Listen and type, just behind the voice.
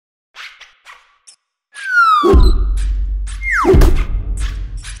Hello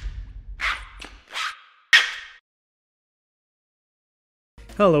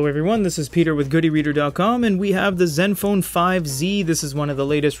everyone, this is Peter with GoodyReader.com, and we have the Zenfone 5Z. This is one of the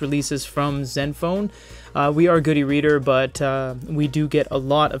latest releases from Zenfone. We are Goody Reader, but we do get a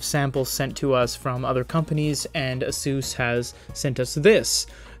lot of samples sent to us from other companies, and Asus has sent us this.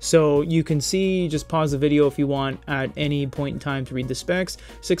 So you can see, just pause the video if you want at any point in time to read the specs.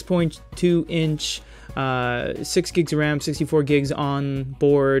 6.2 inch, 6 gigs of RAM, 64 gigs on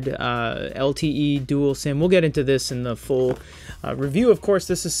board, LTE dual SIM. We'll get into this in the full review. Of course,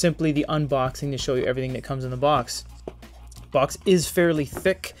 this is simply the unboxing to show you everything that comes in the box. Box is fairly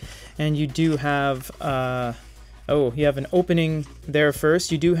thick, and you do have you have an opening there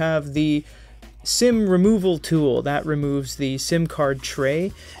first. You do have the SIM removal tool that removes the SIM card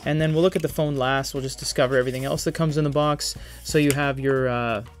tray, and then we'll look at the phone last. We'll just discover everything else that comes in the box. So you have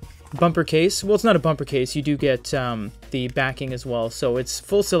your bumper case. Well, it's not a bumper case. You do get the backing as well. So it's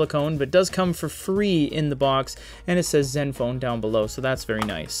full silicone, but does come for free in the box, and it says Zenfone down below, so that's very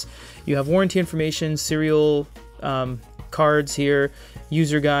nice. You have warranty information, serial cards here,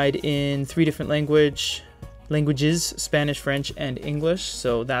 user guide in 3 different languages, Spanish, French, and English,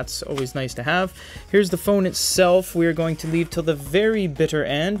 so that's always nice to have. Here's the phone itself. We're going to leave till the very bitter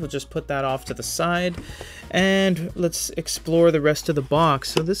end. We'll just put that off to the side, and let's explore the rest of the box.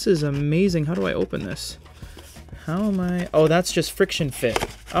 So this is amazing. How do I open this? How am I? Oh, that's just friction fit.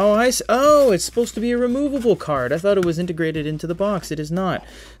 Oh, it's supposed to be a removable card. I thought it was integrated into the box. It is not.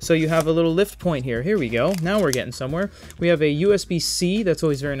 So you have a little lift point here. Here we go. Now we're getting somewhere. We have a USB-C. That's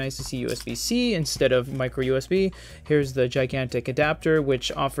always very nice to see USB-C instead of micro USB. Here's the gigantic adapter,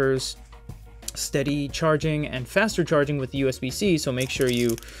 which offers steady charging and faster charging with the USB-C, so make sure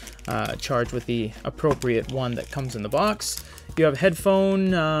you charge with the appropriate one that comes in the box. You have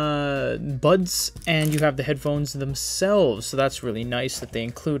headphone buds, and you have the headphones themselves, so that's really nice that they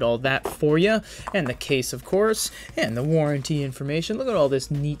include all that for you. And the case, of course, and the warranty information. Look at all this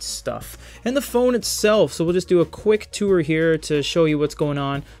neat stuff. And the phone itself, so we'll just do a quick tour here to show you what's going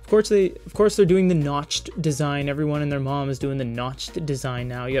on. Of course they're doing the notched design. Everyone and their mom is doing the notched design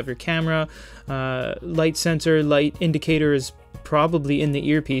now. You have your camera, light sensor, light indicator is probably in the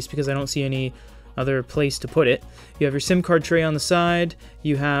earpiece because I don't see any other place to put it. You have your SIM card tray on the side.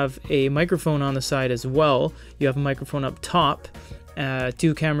 You have a microphone on the side as well. You have a microphone up top.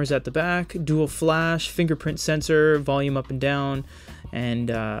 2 cameras at the back, dual flash, fingerprint sensor, volume up and down, and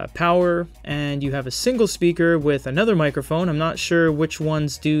power. And you have a single speaker with another microphone. I'm not sure which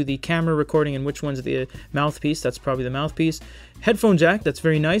ones do the camera recording and which one's the mouthpiece. That's probably the mouthpiece. Headphone jack, that's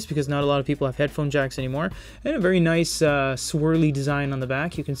very nice because not a lot of people have headphone jacks anymore. And a very nice swirly design on the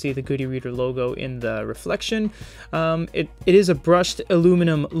back. You can see the Goody Reader logo in the reflection. It is a brushed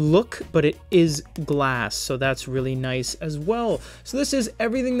aluminum look, but it is glass, so that's really nice as well. So this is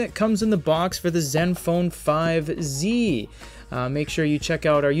everything that comes in the box for the Zenfone 5Z. Make sure you check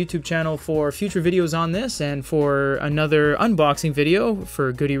out our YouTube channel for future videos on this, and for another unboxing video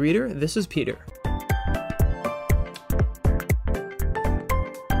for Goody Reader, this is Peter.